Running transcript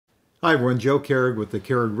Hi everyone, Joe Kehrig with the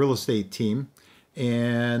Kehrig Real Estate Team,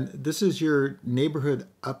 and this is your neighborhood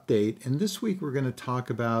update. And this week we're going to talk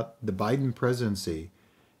about the Biden presidency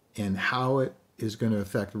and how it is going to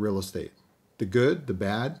affect real estate, the good, the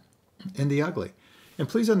bad, and the ugly. And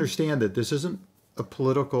please understand that this isn't a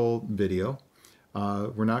political video.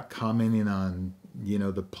 We're not commenting on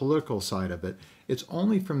the political side of it. It's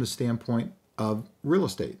only from the standpoint of real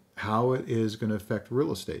estate, how it is going to affect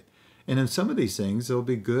real estate. And in some of these things, they'll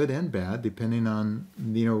be good and bad depending on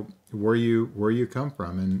where you come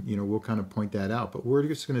from, and we'll kind of point that out. But we're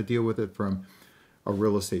just going to deal with it from a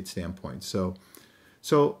real estate standpoint. So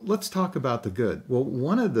let's talk about the good. Well,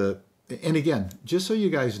 and again, just so you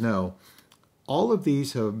guys know, all of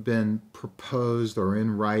these have been proposed or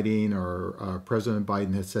in writing, or President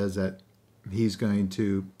Biden has says that he's going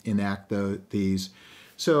to enact these.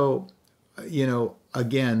 So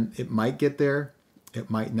again, it might get there. It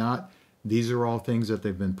might not. These are all things that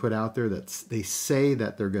they've been put out there that they say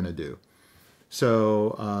that they're going to do.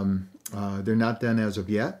 So they're not done as of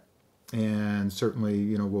yet. And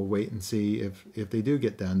certainly, we'll wait and see if they do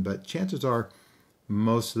get done. But chances are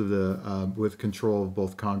most of with control of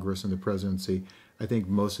both Congress and the presidency, I think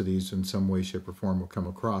most of these in some way, shape, or form will come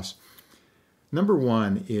across. Number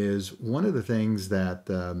one is one of the things that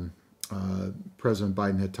President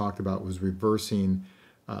Biden had talked about was reversing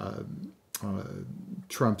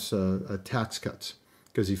Trump's tax cuts,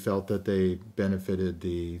 because he felt that they benefited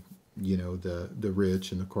the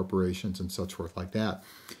rich and the corporations and such forth like that.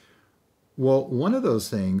 Well, one of those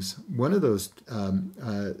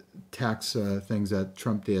tax things that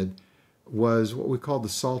Trump did was what we call the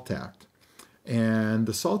SALT Act. And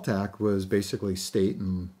the SALT Act was basically state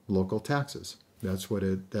and local taxes. That's what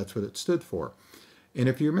it stood for. And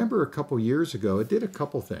if you remember a couple years ago, it did a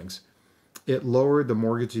couple things. It lowered the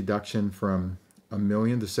mortgage deduction from $1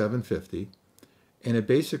 million to $750,000, and it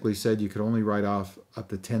basically said you could only write off up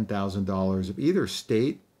to $10,000 of either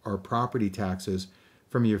state or property taxes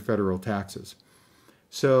from your federal taxes.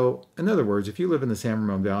 So, in other words, if you live in the San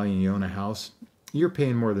Ramon Valley and you own a house, you're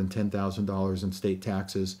paying more than $10,000 in state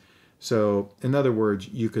taxes. So, in other words,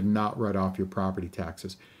 you could not write off your property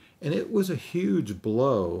taxes. And it was a huge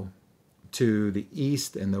blow to the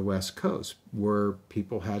East and the West Coast, where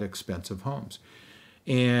people had expensive homes.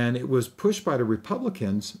 And it was pushed by the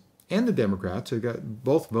Republicans and the Democrats, who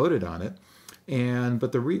both voted on it.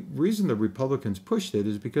 But the reason the Republicans pushed it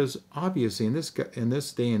is because obviously in this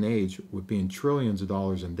day and age, with being trillions of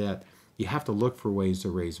dollars in debt, you have to look for ways to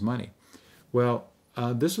raise money. Well,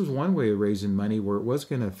 this was one way of raising money where it was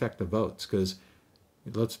going to affect the votes, because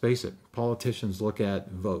let's face it, politicians look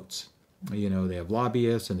at votes. They have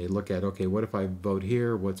lobbyists, and they look at, okay, what if I vote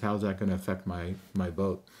here? How's that going to affect my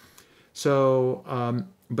vote? So,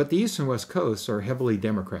 but the East and West Coasts are heavily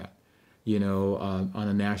Democrat, on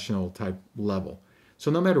a national type level.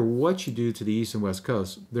 So no matter what you do to the East and West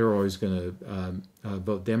Coast, they're always going to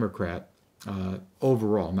vote Democrat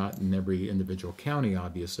overall, not in every individual county,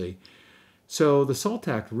 obviously. So the SALT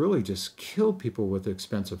Act really just killed people with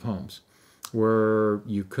expensive homes, where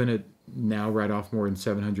you couldn't now write off more than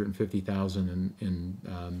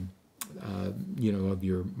 $750,000 of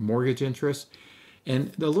your mortgage interest.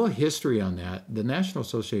 And the little history on that, the National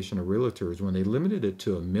Association of Realtors, when they limited it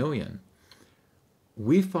to $1 million,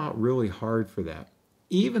 we fought really hard for that,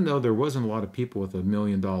 even though there wasn't a lot of people with $1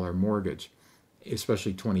 million mortgage,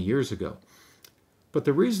 especially 20 years ago. But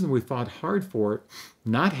the reason we fought hard for it,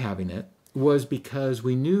 not having it, was because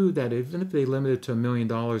we knew that even if they limited it to $1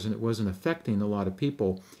 million and it wasn't affecting a lot of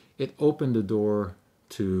people, it opened the door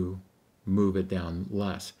to move it down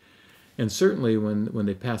less. And certainly when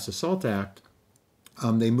they passed the SALT Act,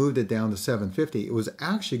 they moved it down to $750,000. It was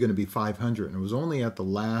actually going to be $500,000, and it was only at the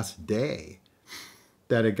last day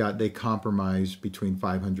that they compromised between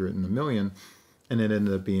 $500,000 and $1 million, and it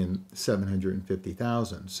ended up being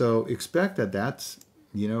 $750,000. So expect that's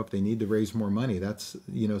if they need to raise more money, that's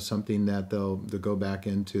something that they'll go back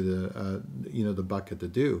into the bucket to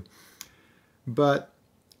do. But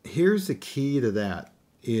here's the key to that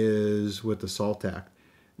is with the SALT Act.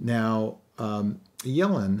 Now,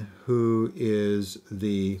 Yellen, who is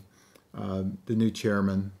the new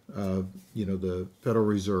chairman of the Federal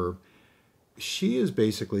Reserve, she has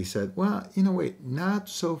basically said, well, wait, not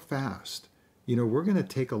so fast. We're going to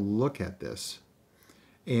take a look at this.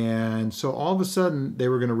 And so all of a sudden they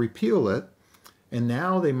were going to repeal it, and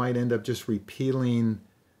now they might end up just repealing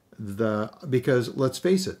because let's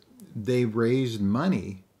face it, they raised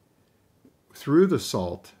money through the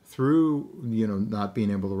SALT, through not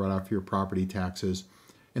being able to write off your property taxes,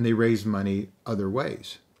 and they raised money other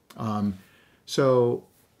ways. So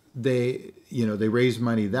they raised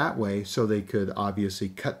money that way so they could obviously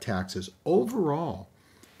cut taxes. Overall,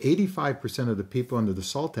 85% of the people under the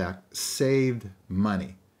SALT Act saved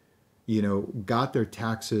money. Got their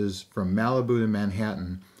taxes from Malibu to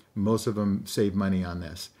Manhattan. Most of them saved money on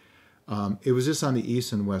this. It was just on the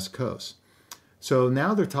East and West Coast. So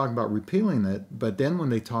now they're talking about repealing it, but then when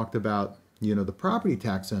they talked about, the property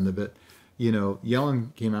tax end of it,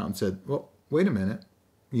 Yellen came out and said, well, wait a minute,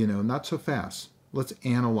 not so fast. Let's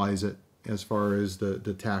analyze it as far as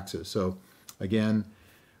the taxes. So again,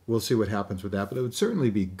 we'll see what happens with that, but it would certainly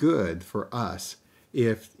be good for us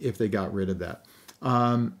if they got rid of that.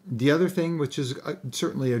 The other thing, which is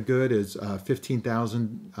certainly a good, is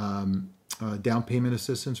 $15,000 down payment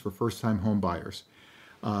assistance for first-time home buyers,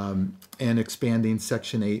 and expanding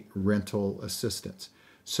Section 8 rental assistance.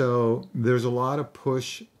 So there's a lot of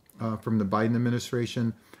push from the Biden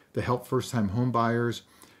administration to help first-time home buyers.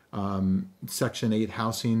 Section 8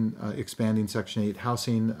 housing, expanding Section 8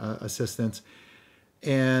 housing assistance,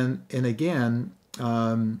 and again.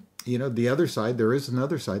 The other side, there is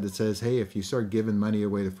another side that says, hey, if you start giving money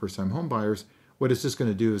away to first-time home buyers, what it's just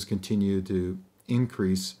going to do is continue to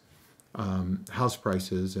increase house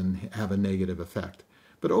prices and have a negative effect.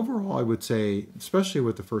 But overall, I would say, especially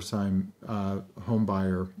with the first-time home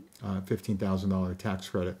buyer $15,000 tax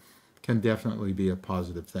credit, can definitely be a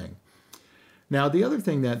positive thing. Now, the other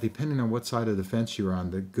thing that, depending on what side of the fence you're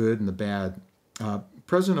on, the good and the bad,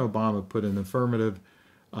 President Obama put an affirmative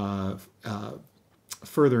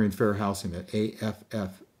Furthering Fair Housing, the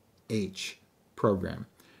AFFH program.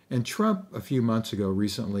 And Trump, a few months ago,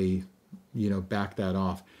 recently, backed that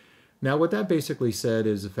off. Now, what that basically said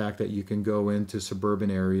is the fact that you can go into suburban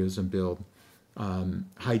areas and build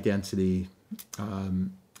high-density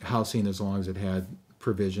housing as long as it had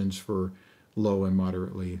provisions for low and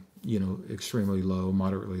moderately, extremely low,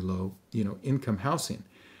 moderately low, income housing.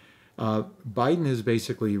 Biden is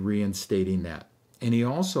basically reinstating that. And he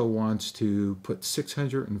also wants to put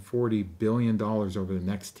 $640 billion over the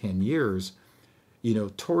next 10 years,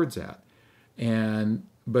 towards that.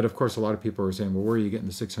 But of course, a lot of people are saying, well, where are you getting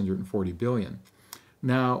the $640 billion?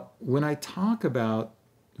 Now, when I talk about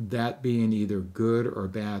that being either good or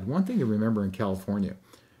bad, one thing to remember in California,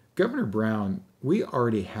 Governor Brown, we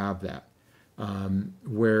already have that,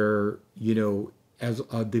 where, as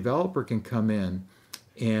a developer can come in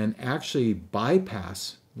and actually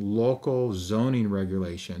bypass local zoning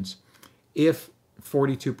regulations if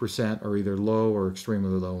 42% are either low or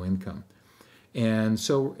extremely low income. And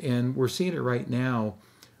we're seeing it right now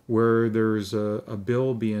where there's a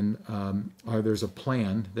bill being, or there's a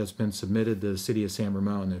plan that's been submitted to the city of San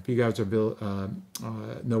Ramon. If you guys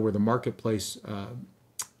know where the Marketplace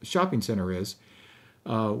shopping center is,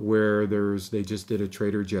 where they just did a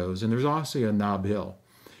Trader Joe's, and there's also a Nob Hill.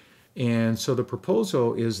 And so the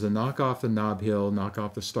proposal is to knock off the Nob Hill, knock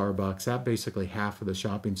off the Starbucks, that basically half of the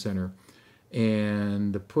shopping center,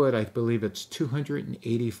 and to put, I believe it's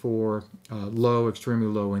 284 low, extremely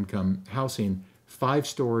low income housing, 5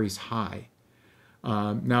 stories high.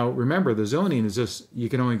 Now remember, the zoning is just, you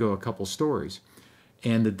can only go a couple stories,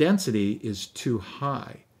 and the density is too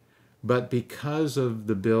high. But because of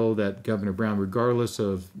the bill that Governor Brown, regardless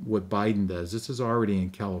of what Biden does, this is already in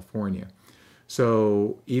California.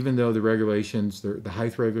 So even though the regulations, the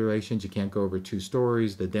height regulations, you can't go over 2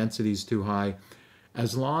 stories, the density is too high,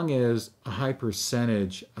 as long as a high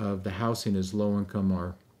percentage of the housing is low income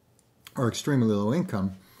or extremely low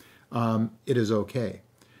income, it is okay.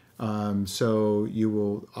 So you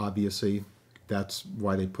will obviously, that's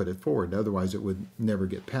why they put it forward. Otherwise, it would never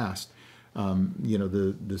get passed.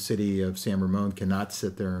 The city of San Ramon cannot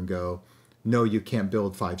sit there and go, no, you can't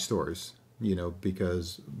build 5 stories.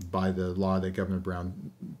 Because by the law that Governor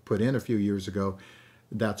Brown put in a few years ago,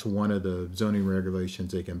 that's one of the zoning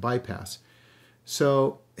regulations they can bypass.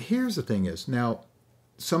 So here's the thing is, now,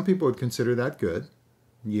 some people would consider that good,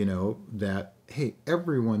 that, hey,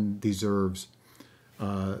 everyone deserves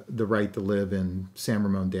the right to live in San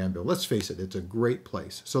Ramon, Danville. Let's face it, it's a great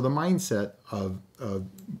place. So the mindset of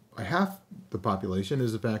half the population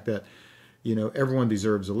is the fact that, everyone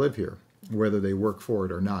deserves to live here, whether they work for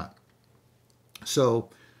it or not. So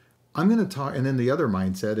I'm going to talk, and then the other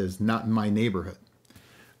mindset is not in my neighborhood.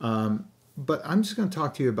 But I'm just going to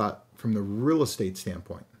talk to you about from the real estate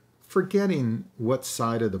standpoint, forgetting what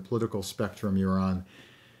side of the political spectrum you're on.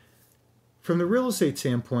 From the real estate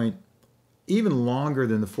standpoint, even longer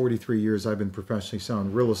than the 43 years I've been professionally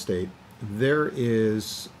selling real estate, there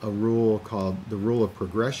is a rule called the rule of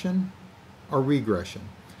progression or regression.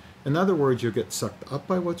 In other words, you'll get sucked up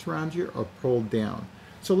by what's around you or pulled down.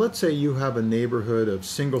 So let's say you have a neighborhood of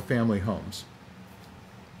single-family homes,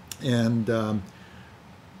 and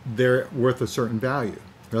they're worth a certain value.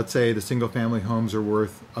 Let's say the single family homes are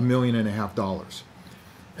worth $1.5 million.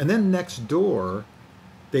 And then next door,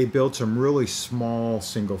 they build some really small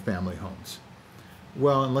single family homes.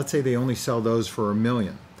 Well, and let's say they only sell those for $1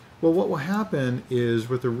 million. Well, what will happen is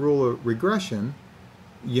with the rule of regression,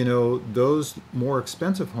 those more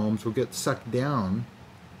expensive homes will get sucked down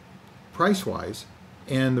price-wise,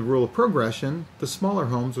 and the rule of progression, the smaller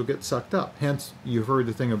homes will get sucked up. Hence, you've heard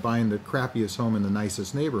the thing of buying the crappiest home in the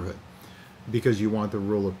nicest neighborhood because you want the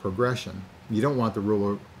rule of progression. You don't want the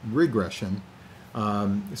rule of regression.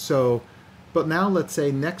 But now let's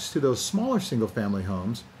say next to those smaller single-family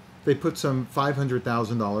homes, they put some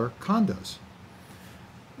 $500,000 condos.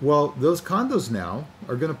 Well, those condos now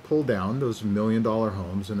are going to pull down those $1 million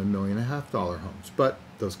homes and $1.5 million homes. But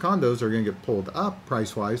those condos are going to get pulled up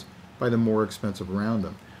price-wise by the more expensive around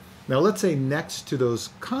them. Now, let's say next to those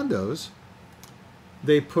condos,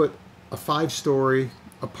 they put a 5-story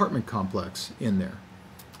apartment complex in there.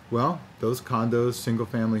 Well, those condos,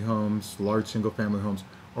 single-family homes, large single-family homes,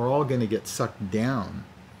 are all going to get sucked down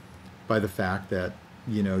by the fact that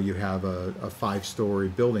you have a 5-story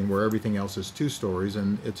building where everything else is 2 stories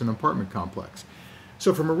and it's an apartment complex.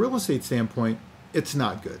 So from a real estate standpoint, it's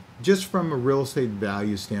not good. Just from a real estate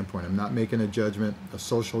value standpoint, I'm not making a judgment, a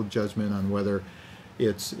social judgment on whether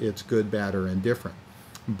it's good, bad, or indifferent.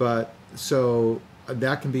 But so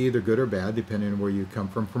that can be either good or bad depending on where you come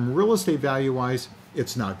from. From real estate value-wise,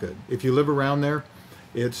 it's not good. If you live around there,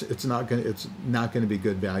 it's not going to be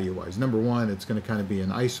good value-wise. Number one, it's going to kind of be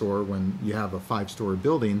an eyesore when you have a 5-story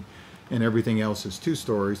building and everything else is 2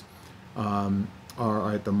 stories,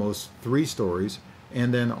 or at the most 3 stories.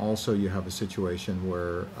 And then also you have a situation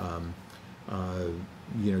where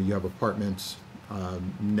you have apartments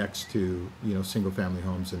next to single-family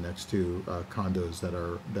homes and next to condos that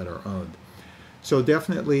are owned. So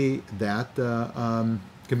definitely that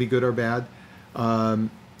can be good or bad. The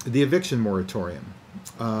eviction moratorium,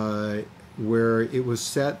 where it was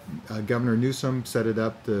set, Governor Newsom set it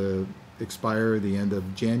up to expire the end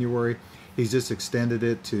of January. He's just extended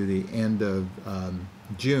it to the end of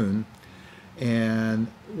June. And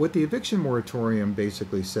what the eviction moratorium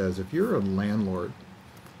basically says, if you're a landlord,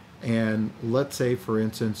 and let's say, for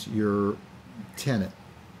instance, your tenant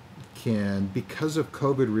can, because of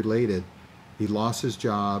COVID related, he lost his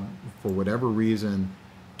job for whatever reason,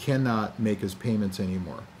 cannot make his payments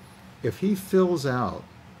anymore. If he fills out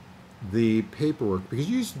the paperwork, because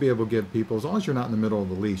you used to be able to give people, as long as you're not in the middle of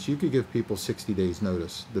the lease, you could give people 60 days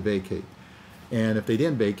notice to vacate. And if they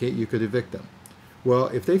didn't vacate, you could evict them. Well,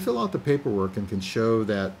 if they fill out the paperwork and can show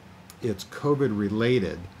that it's COVID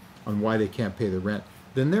related on why they can't pay the rent,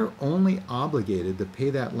 then they're only obligated to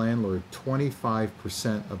pay that landlord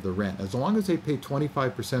 25% of the rent. As long as they pay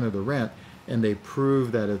 25% of the rent and they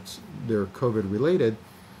prove that they're COVID related,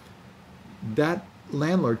 that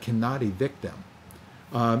landlord cannot evict them.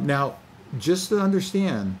 Now, just to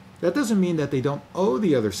understand, that doesn't mean that they don't owe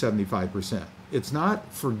the other 75%. It's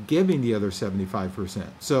not forgiving the other 75%.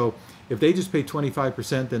 So if they just pay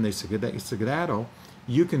 25%, then they skedaddle,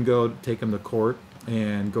 you can go take them to court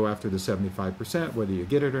and go after the 75%. Whether you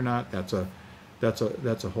get it or not, that's a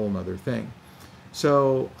whole nother thing.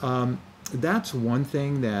 So that's one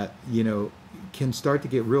thing that can start to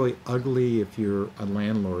get really ugly if you're a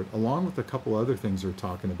landlord, along with a couple other things they're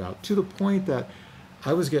talking about, to the point that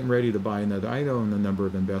I was getting ready to buy another. I own a number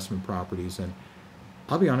of investment properties, and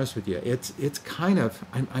I'll be honest with you, it's kind of,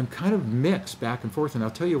 I'm kind of mixed back and forth, and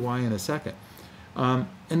I'll tell you why in a second. And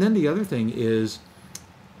then the other thing is,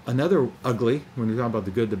 another ugly, when we're talking about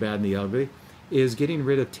the good, the bad, and the ugly, is getting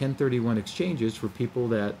rid of 1031 exchanges for people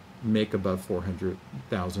that make above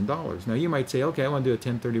 $400,000. Now you might say, okay, I want to do a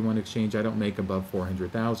 1031 exchange. I don't make above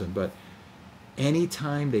 $400,000, but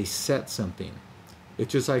anytime they set something,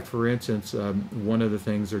 it's just like, for instance, one of the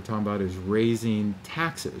things they're talking about is raising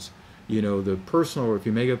taxes. The personal, if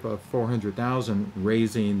you make up $400,000,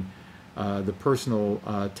 raising the personal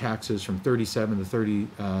taxes from 37 to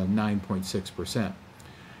 39.6%,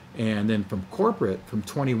 and then from corporate from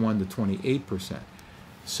 21 to 28%.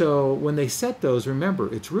 So when they set those,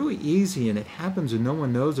 remember, it's really easy, and it happens and no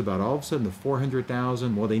one knows about it. All of a sudden, the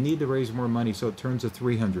 400,000, well, they need to raise more money, so it turns to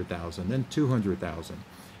 300,000, then 200,000,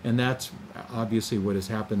 and that's obviously what has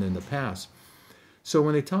happened in the past. So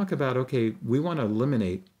when they talk about, okay, we want to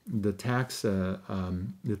eliminate the tax, the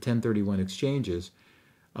 1031 exchanges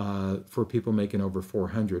for people making over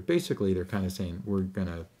 400, basically they're kind of saying we're going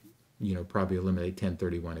to, probably eliminate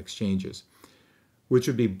 1031 exchanges, which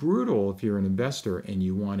would be brutal if you're an investor and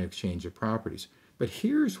you want to exchange your properties. But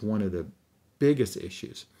here's one of the biggest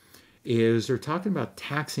issues, is they're talking about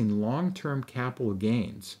taxing long-term capital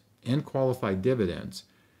gains and qualified dividends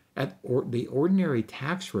the ordinary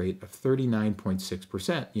tax rate of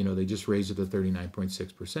 39.6%. You know, they just raised it to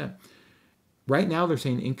 39.6%. Right now they're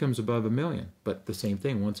saying income's above $1 million, but the same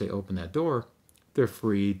thing, once they open that door, they're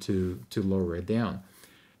free to lower it down.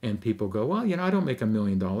 And people go, well, you know, I don't make $1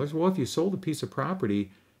 million. Well, if you sold a piece of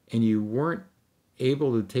property and you weren't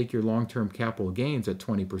able to take your long-term capital gains at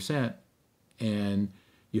 20% and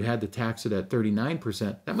you had to tax it at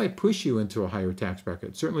 39%, that might push you into a higher tax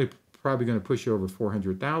bracket. Certainly probably going to push you over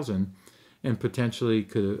 400,000 and potentially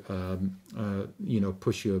could, you know,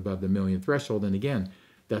 push you above the $1 million threshold. And again,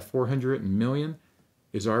 that 400 and million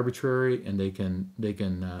is arbitrary, and they can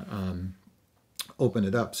open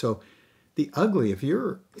it up. So the ugly, if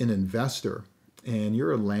you're an investor and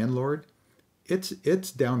you're a landlord,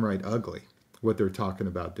 it's downright ugly what they're talking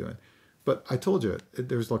about doing. But I told you,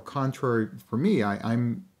 there's a contrary for me.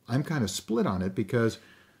 I'm kind of split on it, because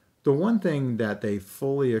the one thing that they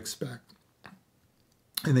fully expect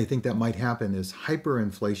and they think that might happen is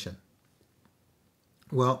hyperinflation.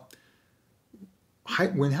 Well,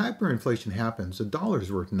 when hyperinflation happens, the dollar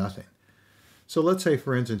is worth nothing. So let's say,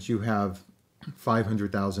 for instance, you have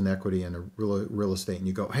 500,000 equity in a real estate, and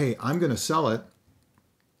you go, hey, I'm going to sell it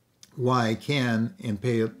while I can and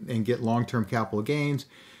pay and get long-term capital gains,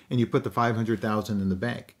 and you put the 500,000 in the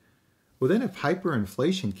bank. Well, then if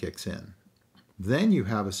hyperinflation kicks in, then you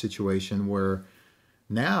have a situation where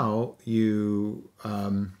now you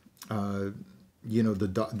you know,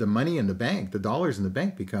 the money in the bank, the dollars in the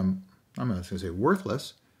bank become, I'm not going to say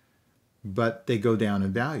worthless, but they go down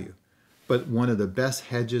in value. But one of the best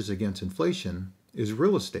hedges against inflation is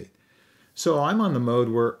real estate. So I'm on the mode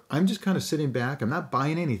where I'm just kind of sitting back. I'm not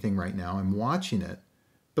buying anything right now. I'm watching it,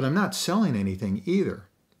 but I'm not selling anything either,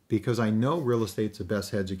 because I know real estate's the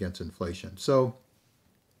best hedge against inflation. So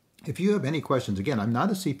if you have any questions, again, I'm not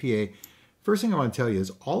a CPA. First thing I want to tell you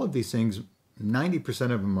is all of these things,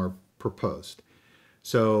 90% of them are proposed.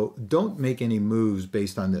 So don't make any moves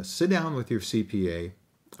based on this. Sit down with your CPA,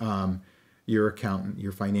 your accountant,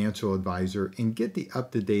 your financial advisor, and get the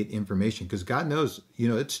up-to-date information, because God knows, you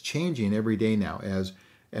know, it's changing every day now as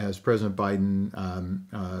President Biden,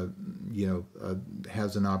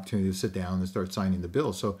 has an opportunity to sit down and start signing the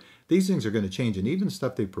bill. So these things are going to change, and even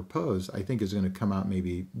stuff they propose, I think, is going to come out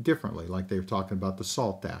maybe differently. Like they're talking about the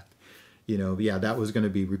SALT Act. You know, yeah, that was going to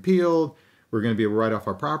be repealed. We're going to be able to write off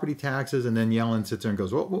our property taxes, and then Yellen sits there and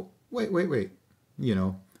goes, well, wait, you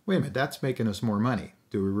know, wait a minute, that's making us more money.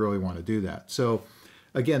 Do we really want to do that? So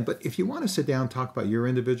again, but if you want to sit down and talk about your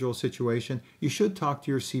individual situation, you should talk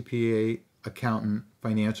to your CPA, accountant,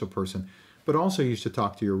 financial person, but also you should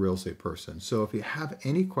talk to your real estate person. So if you have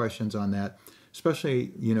any questions on that,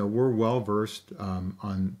 especially, you know, we're well versed on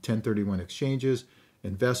 1031 exchanges,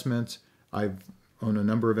 investments. I've owned a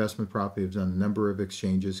number of investment properties, I've done a number of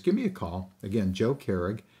exchanges. Give me a call. Again, Joe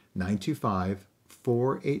Kehrig,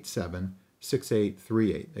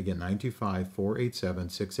 925-487-6838. Again,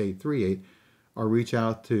 925-487-6838. Or reach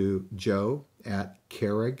out to Joe at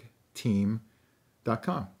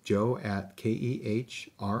KehrigTeam.com. Joe at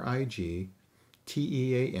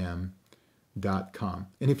KehrigTeam.com.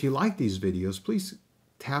 And if you like these videos, please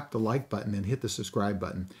tap the like button and hit the subscribe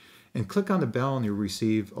button. And click on the bell and you'll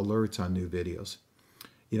receive alerts on new videos.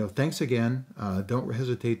 You know, thanks again. Don't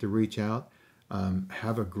hesitate to reach out.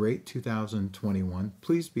 Have a great 2021.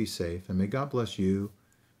 Please be safe, and may God bless you.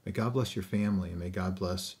 May God bless your family, and may God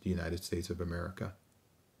bless the United States of America.